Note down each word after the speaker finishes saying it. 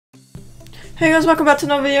Hey guys, welcome back to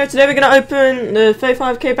another video. Today we're going to open the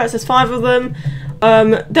 35k packs. There's 5 of them.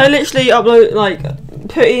 They literally upload,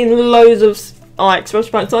 put in loads of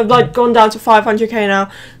special packs. So I've gone down to 500k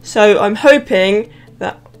now. So I'm hoping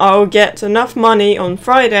that I'll get enough money on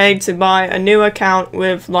Friday to buy a new account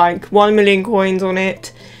with 1 million coins on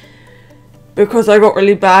it. Because I got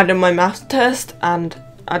really bad in my maths test and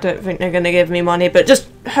I don't think they're going to give me money. But just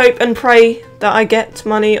hope and pray that I get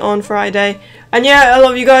money on Friday. And yeah, a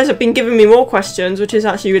lot of you guys have been giving me more questions, which is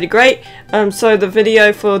actually really great. So the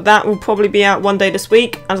video for that will probably be out one day this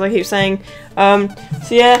week, as I keep saying. So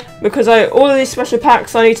yeah, because all of these special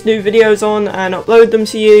packs I need to do videos on and upload them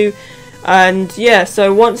to you. And yeah,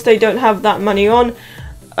 so once they don't have that money on,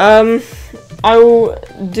 I will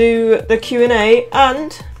do the Q&A.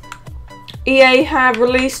 And EA have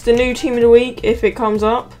released the new Team of the Week if it comes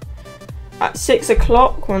up at 6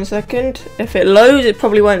 o'clock. 1 second. If it loads, it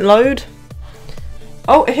probably won't load.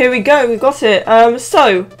 Oh, here we go, we got it.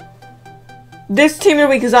 So, this Team of the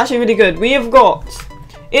Week is actually really good. We have got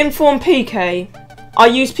Inform PK. I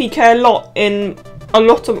use PK a lot in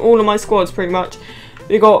all of my squads, pretty much.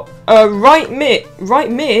 We got right mid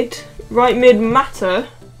Matter.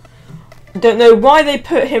 Don't know why they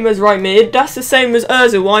put him as right mid. That's the same as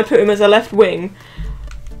Ozil. Why put him as a left wing?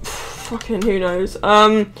 Fucking who knows.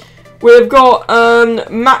 We've got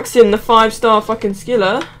Maxim, the 5-star fucking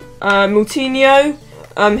skiller. Moutinho.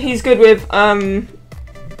 He's good with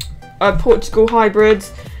Portugal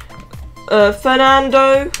hybrids.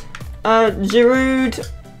 Fernando, Giroud,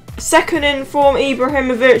 second in form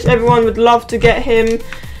Ibrahimovic. Everyone would love to get him.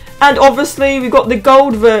 And obviously we've got the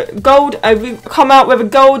we've come out with a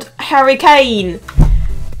gold Harry Kane.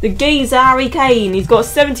 The geezer Harry Kane. He's got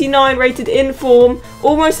 79 rated in form,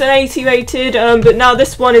 almost an 80 rated, but now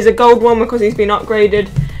this one is a gold one because he's been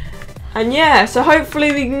upgraded. And yeah, so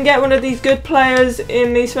hopefully we can get one of these good players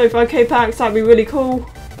in these 35k packs. That'd be really cool.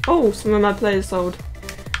 Oh, some of my players sold.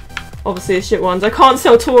 Obviously the shit ones. I can't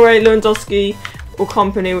sell Toure, Lewandowski or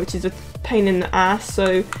company, which is a pain in the ass.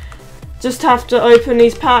 So just have to open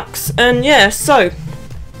these packs. And yeah, so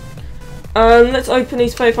let's open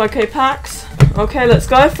these 35k packs. Okay, let's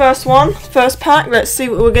go. First one, first pack. Let's see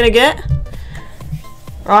what we're gonna get.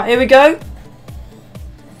 Right, here we go.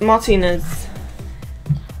 Martinez.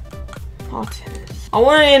 I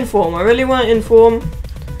want an inform. I really want an inform.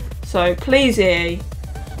 So please, EA,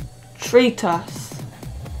 treat us.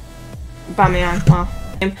 Bamiyang. Well,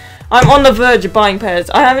 I'm on the verge of buying pairs.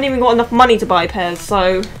 I haven't even got enough money to buy pairs,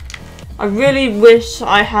 so I really wish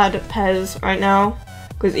I had pairs right now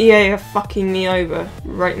because EA are fucking me over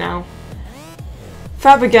right now.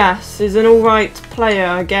 Fabregas is an alright player,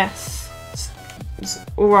 I guess. It's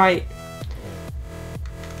alright.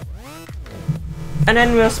 And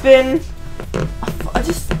then we'll spin. I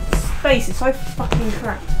just space is so fucking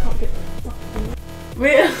cracked. I can't get fucking.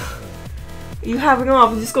 You having him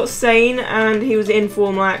up? I just got Sane and he was in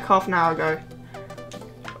form like half an hour ago.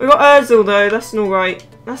 We got Ozil though. That's alright.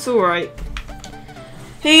 That's alright.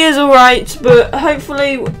 He is alright, but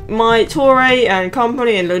hopefully my Toure and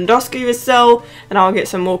company and Lewandowski will sell, and I'll get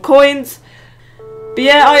some more coins. But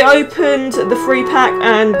yeah, I opened the free pack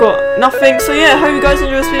and got nothing. So yeah, hope you guys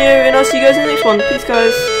enjoyed this video, and I'll see you guys in the next one. Peace,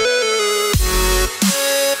 guys.